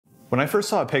When I first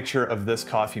saw a picture of this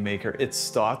coffee maker, it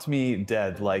stopped me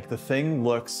dead. Like, the thing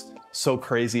looks so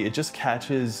crazy, it just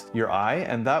catches your eye,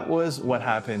 and that was what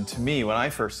happened to me when I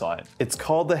first saw it. It's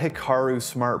called the Hikaru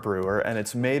Smart Brewer, and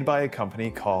it's made by a company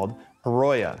called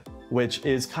Hiroia, which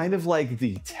is kind of like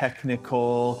the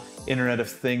technical Internet of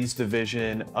Things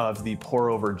division of the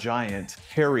pour-over giant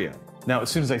Hario. Now, as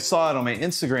soon as I saw it on my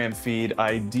Instagram feed,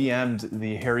 I DM'd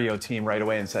the Hario team right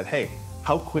away and said, hey,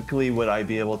 how quickly would I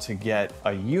be able to get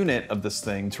a unit of this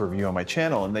thing to review on my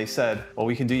channel? And they said, well,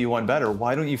 we can do you one better.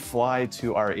 Why don't you fly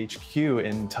to our HQ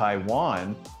in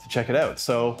Taiwan to check it out?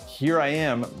 So here I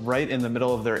am right in the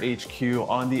middle of their HQ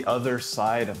on the other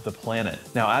side of the planet.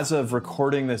 Now, as of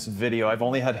recording this video, I've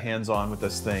only had hands-on with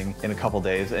this thing in a couple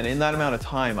days. And in that amount of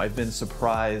time, I've been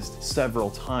surprised several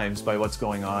times by what's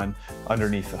going on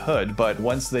underneath the hood. But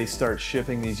once they start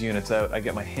shipping these units out, I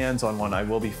get my hands on one, I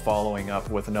will be following up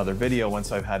with another video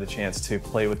once I've had a chance to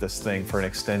play with this thing for an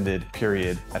extended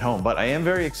period at home. But I am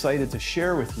very excited to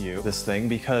share with you this thing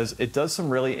because it does some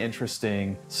really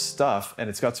interesting stuff and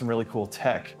it's got some really cool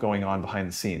tech going on behind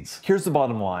the scenes. Here's the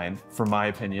bottom line, from my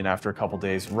opinion, after a couple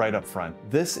days right up front.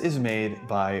 This is made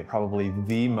by probably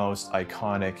the most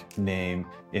iconic name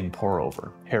in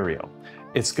pour-over, Hario.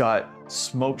 It's got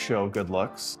smoke show good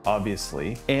looks,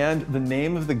 obviously, and the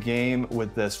name of the game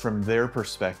with this from their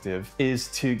perspective is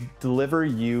to deliver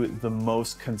you the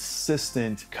most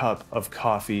consistent cup of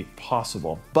coffee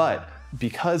possible. But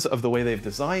because of the way they've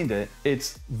designed it,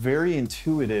 it's very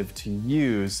intuitive to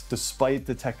use despite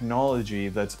the technology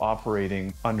that's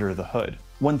operating under the hood.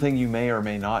 One thing you may or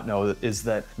may not know is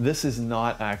that this is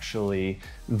not actually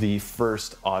the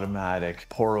first automatic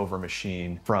pour-over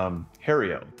machine from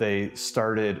Hario. They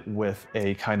started with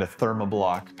a kind of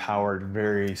thermoblock powered,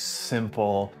 very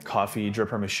simple coffee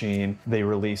dripper machine. They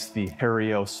released the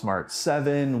Hario Smart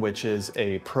 7, which is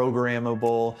a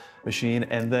programmable machine.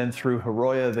 And then through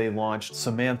Hiroia, they launched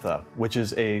Samantha, which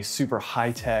is a super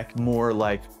high-tech, more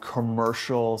like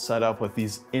commercial setup with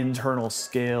these internal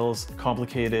scales,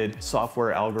 complicated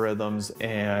software algorithms,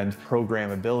 and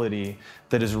programmability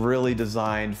that is really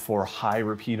designed for high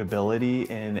repeatability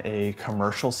in a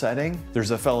commercial setting.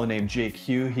 There's a fellow named Jake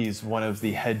Hugh. He's one of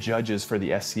the head judges for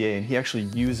the SCA, and he actually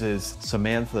uses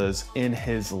Samanthas in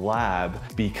his lab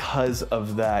because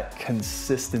of that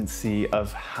consistency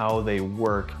of how they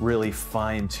work, really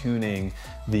fine-tuning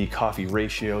the coffee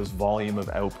ratios, volume of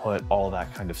output, all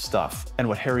that kind of stuff. And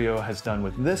what Hario has done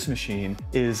with this machine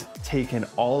is taken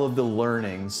all of the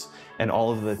learnings and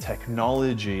all of the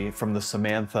technology from the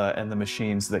Samantha and the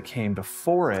machines that came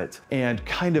before it and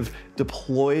kind of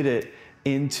deployed it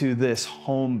into this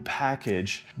home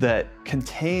package that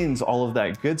contains all of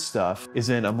that good stuff, is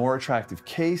in a more attractive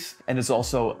case, and is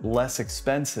also less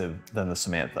expensive than the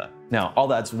Samantha. Now, all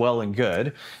that's well and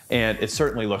good, and it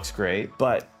certainly looks great,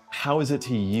 but how is it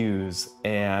to use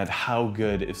and how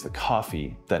good is the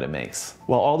coffee that it makes?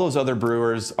 Well, all those other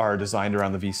brewers are designed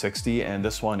around the V60 and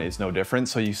this one is no different.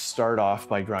 So you start off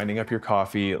by grinding up your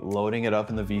coffee, loading it up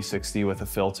in the V60 with a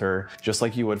filter, just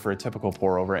like you would for a typical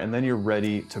pour over, and then you're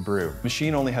ready to brew.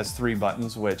 Machine only has 3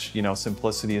 buttons, which, you know,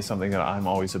 simplicity is something that I'm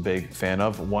always a big fan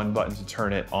of. 1 button to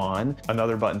turn it on,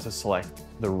 another button to select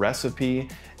the recipe,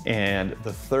 and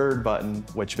the 3rd button,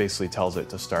 which basically tells it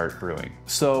to start brewing.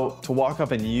 So to walk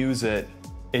up and use it,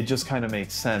 it just kind of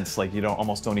makes sense. Like, you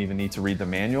almost don't even need to read the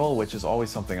manual, which is always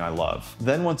something I love.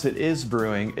 Then once it is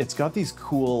brewing, it's got these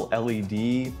cool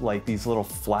LED, like these little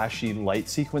flashy light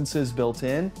sequences built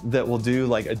in that will do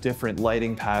like a different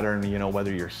lighting pattern, you know,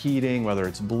 whether you're heating, whether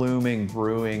it's blooming,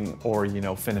 brewing, or, you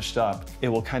know, finished up. It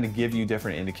will kind of give you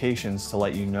different indications to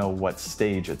let you know what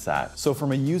stage it's at. So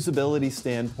from a usability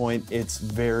standpoint, it's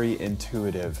very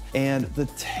intuitive. And the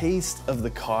taste of the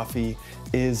coffee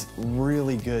is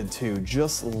really good too,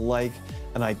 just like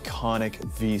an iconic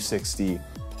V60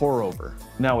 pour over.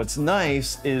 Now, what's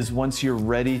nice is once you're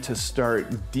ready to start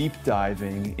deep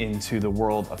diving into the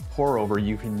world of pour over,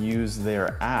 you can use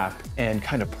their app and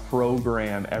kind of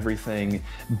program everything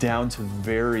down to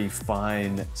very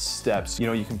fine steps. You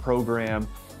know, you can program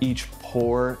each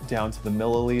pour down to the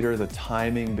milliliter, the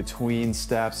timing between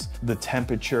steps, the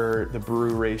temperature, the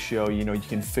brew ratio. You know, you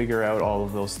can figure out all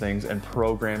of those things and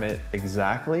program it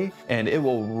exactly, and it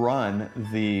will run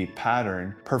the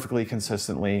pattern perfectly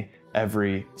consistently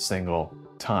every single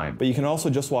time. But you can also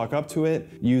just walk up to it,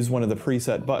 use one of the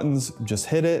preset buttons, just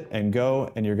hit it and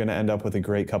go, and you're gonna end up with a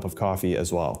great cup of coffee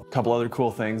as well. A couple other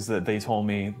cool things that they told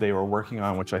me they were working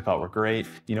on, which I thought were great.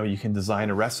 You know, you can design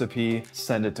a recipe,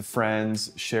 send it to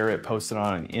friends, share it, post it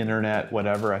on the internet,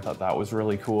 whatever. I thought that was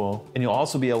really cool. And you'll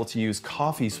also be able to use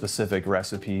coffee-specific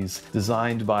recipes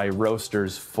designed by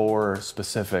roasters for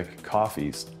specific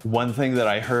coffees. One thing that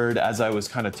I heard as I was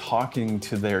kind of talking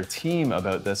to their team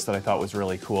about this that I thought was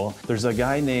really cool, there's a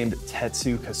guy named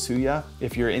Tetsu Kasuya.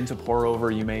 If you're into pour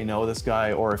over, you may know this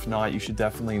guy, or if not, you should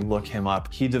definitely look him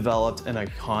up. He developed an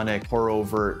iconic pour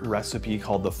over recipe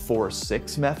called the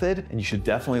 4-6 method, and you should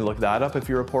definitely look that up if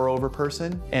you're a pour over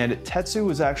person. And Tetsu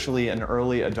was actually an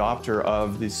early adopter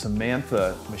of the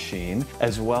Samantha machine,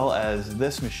 as well as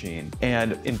this machine.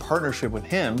 And in partnership with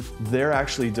him, they're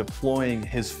actually deploying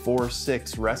his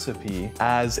 4-6 recipe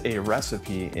as a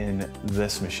recipe in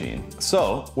this machine.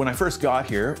 So when I first got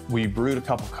here, we brewed a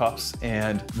couple cups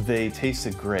and they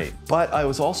tasted great. But I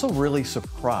was also really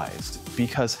surprised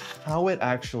because how it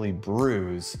actually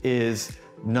brews is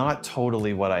not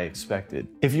totally what I expected.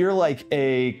 If you're like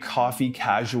a coffee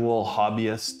casual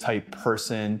hobbyist type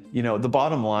person, you know, the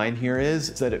bottom line here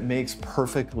is that it makes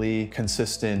perfectly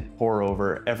consistent pour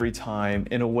over every time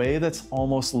in a way that's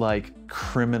almost like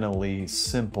criminally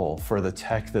simple for the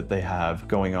tech that they have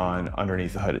going on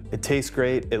underneath the hood. It tastes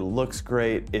great, it looks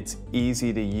great, it's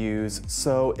easy to use.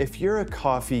 So if you're a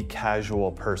coffee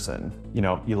casual person, you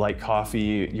know, you like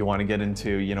coffee, you want to get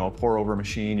into, you know, a pour over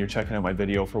machine, you're checking out my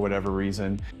video for whatever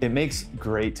reason, it makes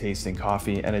great tasting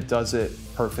coffee and it does it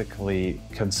perfectly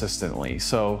consistently.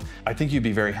 So I think you'd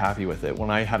be very happy with it. When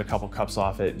I had a couple cups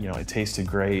off it, you know, it tasted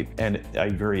great, and I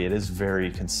agree, it is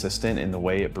very consistent in the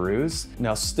way it brews.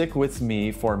 Now stick with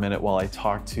me for a minute while I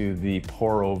talk to the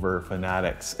pour over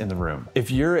fanatics in the room.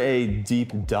 If you're a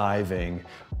deep diving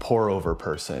pour over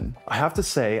person, I have to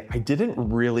say, I didn't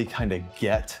really kind of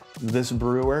get this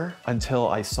brewer until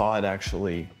I saw it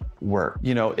actually work.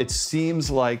 You know, it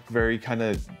seems like very kind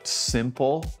of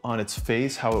simple on its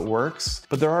face how it works,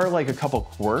 but there are like a couple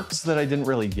quirks that I didn't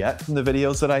really get from the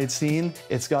videos that I had seen.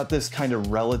 It's got this kind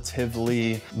of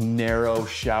relatively narrow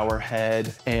shower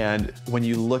head, and when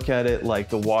you look at it, like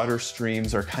the water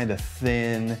streams are kind of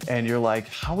thin, and you're like,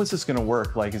 how is this gonna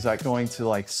work? Like, is that going to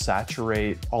like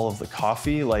saturate all of the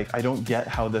coffee? Like, I don't get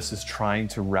how this is trying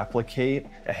to replicate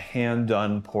a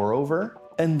hand-done pour over.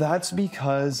 And that's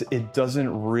because it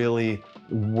doesn't really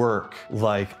work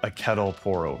like a kettle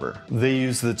pour over. They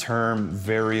use the term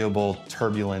variable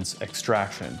turbulence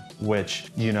extraction,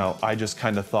 which, you know, I just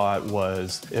kind of thought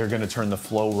was they're gonna turn the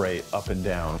flow rate up and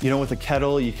down. You know, with a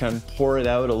kettle, you can pour it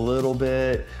out a little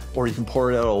bit, or you can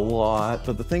pour it out a lot.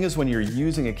 But the thing is, when you're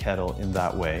using a kettle in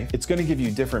that way, it's gonna give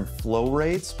you different flow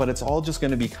rates, but it's all just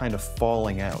gonna be kind of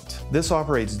falling out. This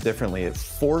operates differently. It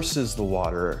forces the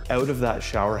water out of that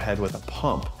shower head with a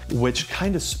pump, which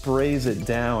kind of sprays it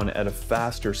down at a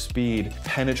faster speed,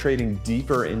 penetrating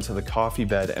deeper into the coffee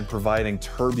bed and providing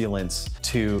turbulence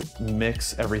to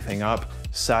mix everything up,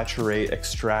 saturate,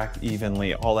 extract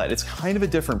evenly, all that. It's kind of a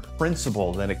different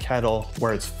principle than a kettle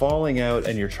where it's falling out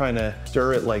and you're trying to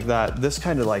stir it like that. This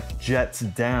kind of like jets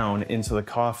down into the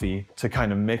coffee to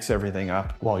kind of mix everything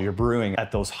up while you're brewing at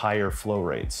those higher flow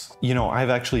rates. You know, I've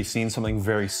actually seen something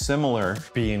very similar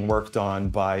being worked on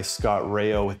by Scott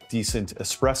Rayo with Decent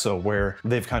Espresso, where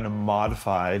they've kind of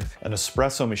modified an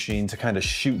espresso machine to kind of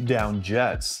shoot down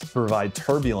jets, provide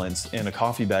turbulence in a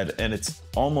coffee bed, and it's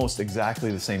almost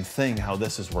exactly the same thing how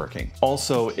this is working.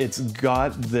 Also, it's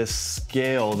got this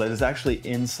scale that is actually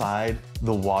inside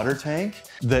the water tank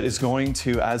that is going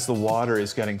to, as the water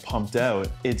is getting pumped out,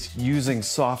 it's using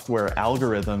software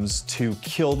algorithms to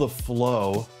kill the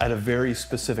flow at a very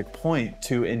specific point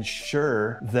to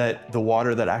ensure that the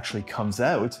water that actually comes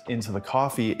out into the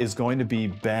coffee is going to be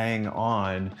bang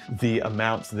on the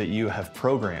amount that you have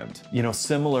programmed. You know,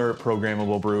 similar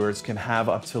programmable brewers can have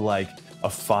up to like a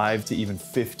 5 to even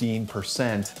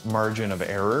 15% margin of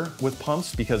error with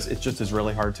pumps because it just is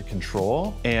really hard to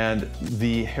control. And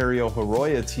the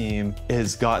Hiroia team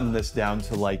has gotten this down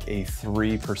to like a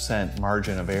 3%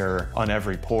 margin of error on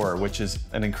every pour, which is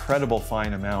an incredible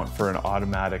fine amount for an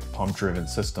automatic pump-driven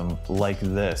system like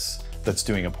this that's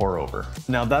doing a pour over.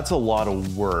 Now that's a lot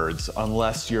of words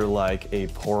unless you're like a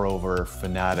pour over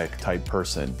fanatic type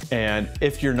person. And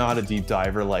if you're not a deep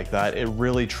diver like that, it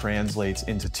really translates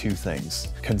into two things: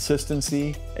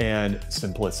 consistency and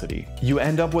simplicity. You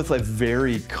end up with a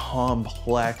very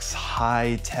complex,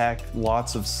 high-tech,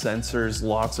 lots of sensors,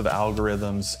 lots of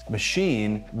algorithms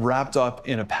machine wrapped up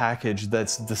in a package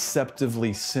that's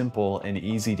deceptively simple and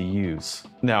easy to use.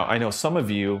 Now, I know some of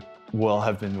you will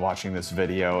have been watching this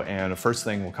video, and the first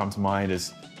thing will come to mind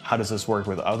is, how does this work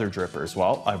with other drippers?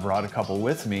 Well, I brought a couple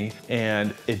with me,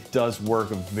 and it does work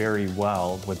very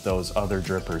well with those other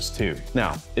drippers too.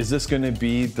 Now, is this gonna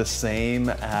be the same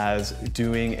as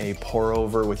doing a pour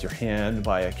over with your hand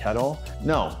by a kettle?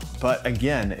 No, but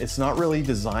again, it's not really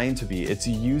designed to be. It's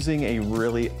using a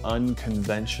really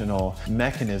unconventional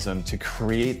mechanism to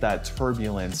create that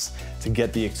turbulence to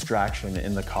get the extraction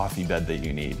in the coffee bed that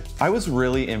you need. I was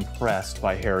really impressed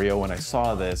by Hario when I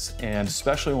saw this, and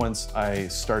especially once I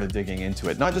started digging into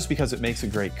it. Not just because it makes a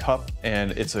great cup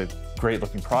and it's a great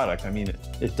looking product. I mean,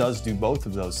 it does do both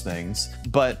of those things,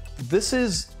 but this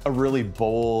is a really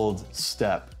bold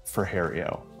step for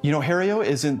Hario. You know, Hario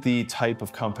isn't the type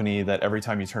of company that every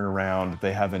time you turn around,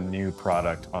 they have a new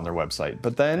product on their website,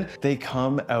 but then they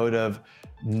come out of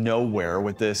nowhere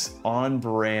with this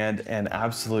on-brand and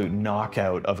absolute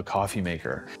knockout of a coffee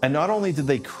maker. And not only did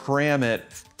they cram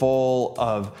it full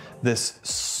of this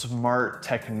smart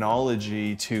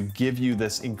technology to give you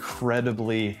this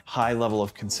incredibly high level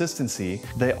of consistency,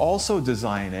 they also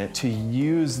design it to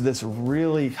use this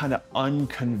really kind of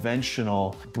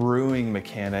unconventional brewing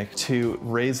mechanic to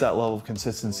raise that level of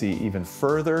consistency even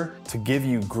further, to give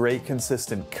you great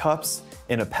consistent cups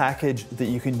in a package that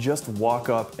you can just walk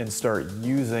up and start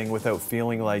using without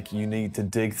feeling like you need to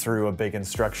dig through a big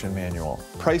instruction manual.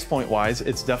 Price point wise,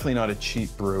 it's definitely not a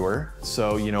cheap brewer.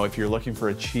 So, you know, if you're looking for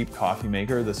a cheap coffee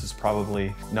maker, this is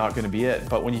probably not gonna be it.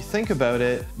 But when you think about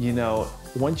it, you know,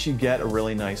 once you get a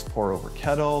really nice pour over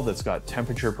kettle that's got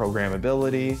temperature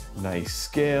programmability, nice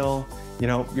scale, you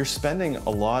know, you're spending a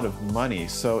lot of money.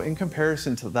 So in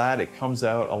comparison to that, it comes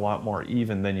out a lot more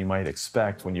even than you might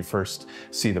expect when you first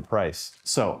see the price.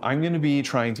 So I'm gonna be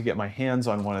trying to get my hands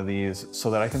on one of these so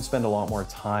that I can spend a lot more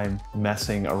time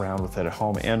messing around with it at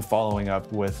home and following up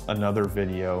with another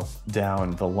video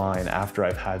down the line after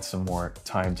I've had some more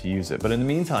time to use it. But in the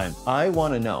meantime, I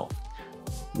wanna know,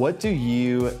 what do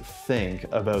you think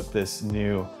about this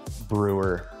new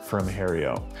brewer from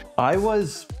Hario? I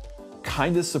was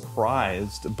kind of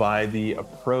surprised by the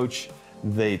approach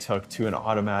they took to an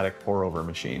automatic pour over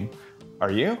machine. Are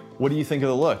you? What do you think of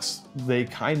the looks? They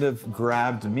kind of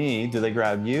grabbed me. Do they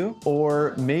grab you?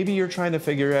 Or maybe you're trying to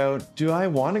figure out, do I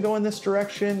want to go in this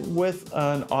direction with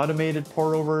an automated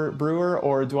pour over brewer,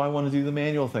 or do I want to do the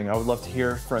manual thing? I would love to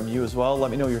hear from you as well. Let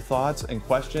me know your thoughts and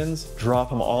questions. Drop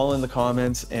them all in the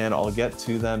comments and I'll get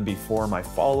to them before my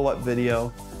follow-up video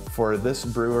for this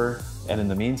brewer. And in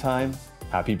the meantime,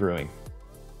 happy brewing.